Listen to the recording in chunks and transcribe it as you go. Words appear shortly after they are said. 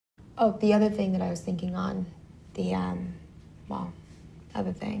Oh, the other thing that I was thinking on, well,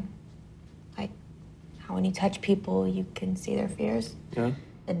 other thing. Like, how when you touch people, you can see their fears. Yeah?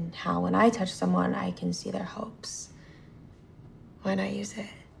 And how when I touch someone, I can see their hopes. Why not use it?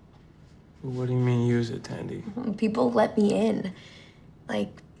 What do you mean use it, Tandy? People let me in.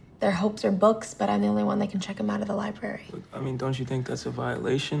 Like, their hopes are books, but I'm the only one that can check them out of the library. Look, I mean, don't you think that's a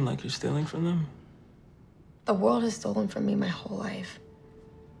violation, like you're stealing from them? The world has stolen from me my whole life.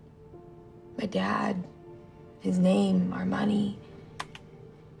 My dad, his name, our money.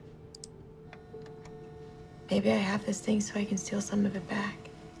 Maybe I have this thing so I can steal some of it back.